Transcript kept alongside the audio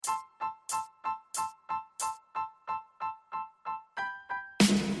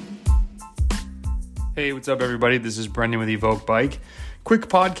Hey, what's up, everybody? This is Brendan with Evoke Bike. Quick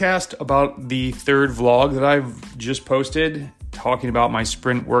podcast about the third vlog that I've just posted, talking about my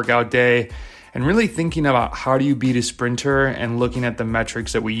sprint workout day and really thinking about how do you beat a sprinter and looking at the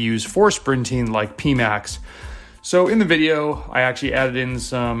metrics that we use for sprinting, like PMAX. So in the video, I actually added in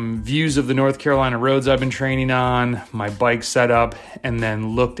some views of the North Carolina roads I've been training on, my bike setup, and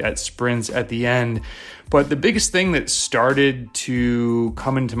then looked at sprints at the end. But the biggest thing that started to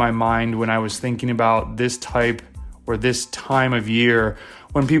come into my mind when I was thinking about this type or this time of year,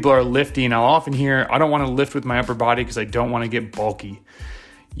 when people are lifting, I'll often hear, I don't want to lift with my upper body because I don't want to get bulky.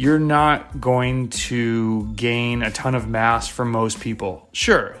 You're not going to gain a ton of mass from most people.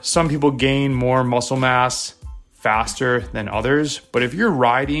 Sure, some people gain more muscle mass faster than others, but if you're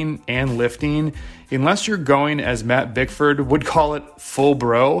riding and lifting, unless you're going, as Matt Bickford would call it, full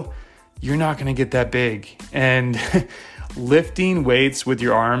bro, you're not going to get that big. And lifting weights with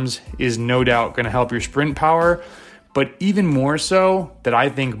your arms is no doubt going to help your sprint power, but even more so, that I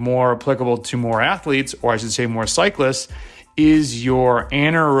think more applicable to more athletes, or I should say more cyclists, is your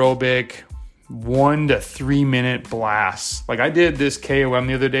anaerobic 1 to 3 minute blasts. Like I did this KOM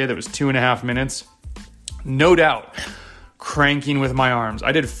the other day that was 2.5 minutes. No doubt cranking with my arms.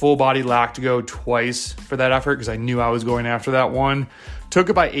 I did full body lactigo twice for that effort because I knew I was going after that one. Took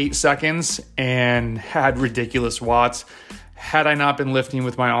it by 8 seconds and had ridiculous watts. Had I not been lifting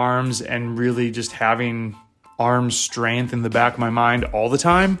with my arms and really just having arm strength in the back of my mind all the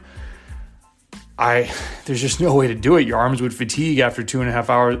time, there's just no way to do it. Your arms would fatigue after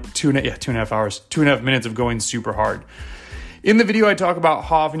 2.5 minutes of going super hard. In the video, I talk about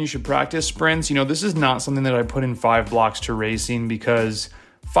how often you should practice sprints. This is not something that I put in 5 blocks to racing, because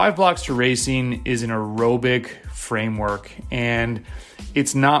 5 blocks to racing is an aerobic framework, and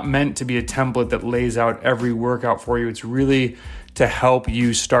it's not meant to be a template that lays out every workout for you. It's really to help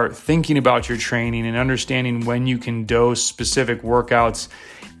you start thinking about your training and understanding when you can dose specific workouts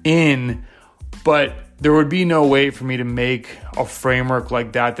in. But there would be no way for me to make a framework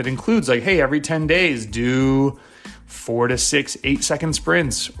like that includes like, hey, every 10 days, do 4 to 6 8-second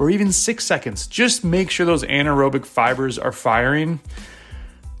sprints, or even 6 seconds. Just make sure those anaerobic fibers are firing.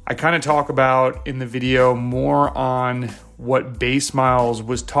 I kind of talk about in the video more on what base miles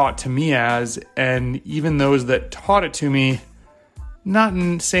was taught to me as, and even those that taught it to me, not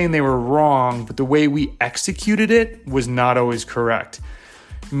saying they were wrong, but the way we executed it was not always correct.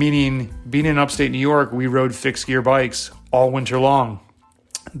 Meaning, being in upstate New York, we rode fixed gear bikes all winter long.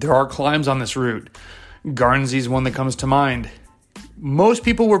 There are climbs on this route. Guernsey's one that comes to mind. Most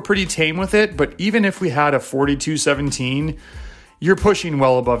people were pretty tame with it, but even if we had a 42.17, you're pushing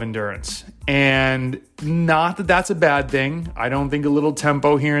well above endurance. And not that that's a bad thing. I don't think a little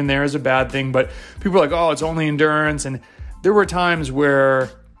tempo here and there is a bad thing, but people are like, oh, it's only endurance. And there were times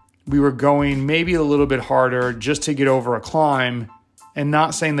where we were going maybe a little bit harder just to get over a climb, and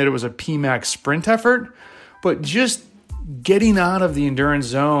not saying that it was a PMAX sprint effort, but just getting out of the endurance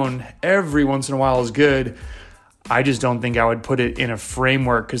zone every once in a while is good. I just don't think I would put it in a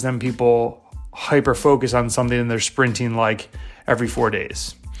framework, because then people hyper focus on something and they're sprinting like every 4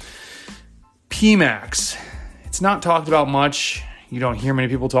 days. PMAX, it's not talked about much. You don't hear many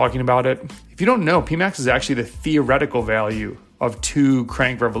people talking about it. If you don't know, PMAX is actually the theoretical value of 2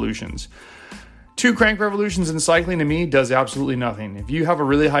 crank revolutions. 2 crank revolutions in cycling to me does absolutely nothing. If you have a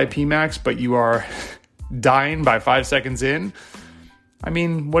really high PMAX, but you are dying by 5 seconds in, I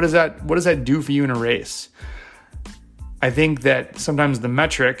mean, what does that do for you in a race? I think that sometimes the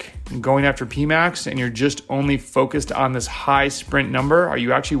metric, going after PMAX, and you're just only focused on this high sprint number, are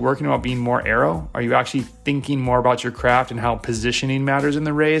you actually working about being more aero? Are you actually thinking more about your craft and how positioning matters in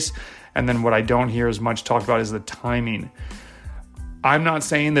the race? And then what I don't hear as much talked about is the timing. I'm not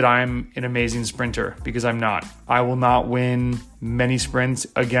saying that I'm an amazing sprinter, because I'm not. I will not win many sprints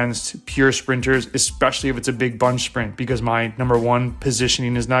against pure sprinters, especially if it's a big bunch sprint, because my number one,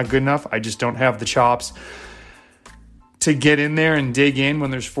 positioning is not good enough. I just don't have the chops to get in there and dig in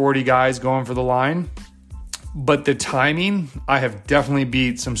when there's 40 guys going for the line. But the timing, I have definitely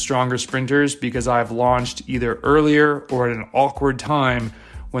beat some stronger sprinters, because I've launched either earlier or at an awkward time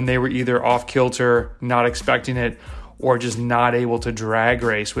when they were either off kilter, not expecting it, or just not able to drag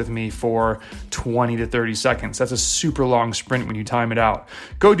race with me for 20 to 30 seconds. That's a super long sprint when you time it out.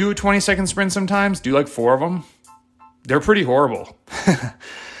 Go do a 20-second sprint sometimes. Do like 4 of them. They're pretty horrible.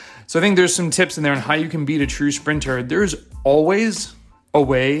 So I think there's some tips in there on how you can beat a true sprinter. There's always a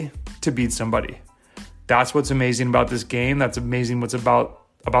way to beat somebody. That's what's amazing about this game. That's amazing what's about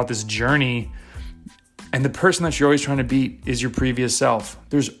this journey. And the person that you're always trying to beat is your previous self.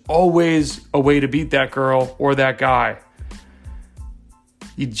 There's always a way to beat that girl or that guy.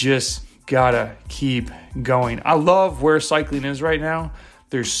 You just gotta keep going. I love where cycling is right now.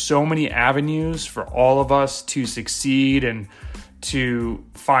 There's so many avenues for all of us to succeed and to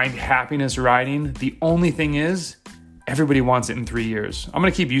find happiness riding. The only thing is, everybody wants it in 3 years. I'm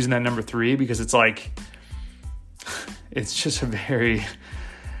going to keep using that number 3 because it's just a very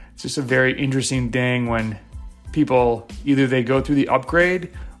interesting thing when people, either they go through the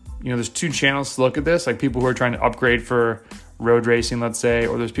upgrade, there's 2 channels to look at this, like people who are trying to upgrade for road racing, let's say,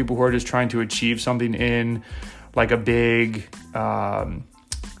 or there's people who are just trying to achieve something in like a big,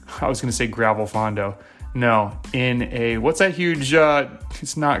 I was going to say gravel fondo. No, in a, what's that huge,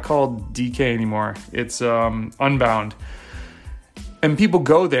 it's not called DK anymore. It's Unbound. And people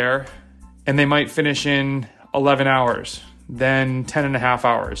go there and they might finish in 11 hours, then 10 and a half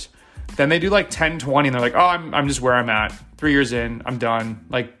hours. Then they do like 10, 20 and they're like, oh, I'm just where I'm at. 3 years in, I'm done.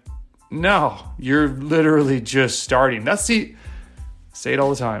 Like, no, you're literally just starting. Say it all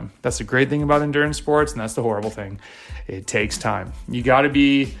the time. That's the great thing about endurance sports, and that's the horrible thing. It takes time. You got to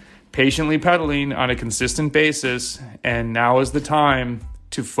be patiently pedaling on a consistent basis, and now is the time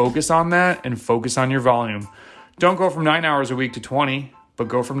to focus on that and focus on your volume. Don't go from 9 hours a week to 20, but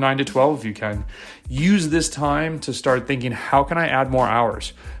go from 9 to 12 if you can. Use this time to start thinking, how can I add more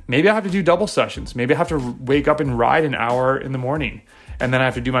hours? Maybe I have to do double sessions. Maybe I have to wake up and ride an hour in the morning, and then I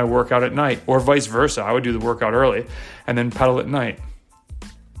have to do my workout at night, or vice versa. I would do the workout early and then pedal at night.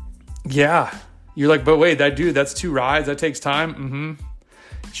 Yeah, you're like, but wait, that's 2 rides. That takes time.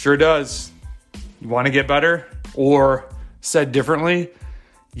 Sure does. You want to get better? Or said differently,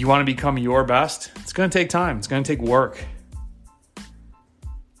 you want to become your best? It's going to take time. It's going to take work.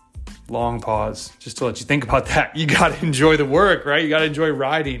 Long pause just to let you think about that. You got to enjoy the work, right? You got to enjoy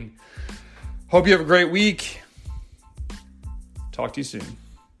riding. Hope you have a great week. Talk to you soon.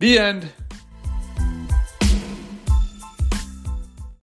 The end.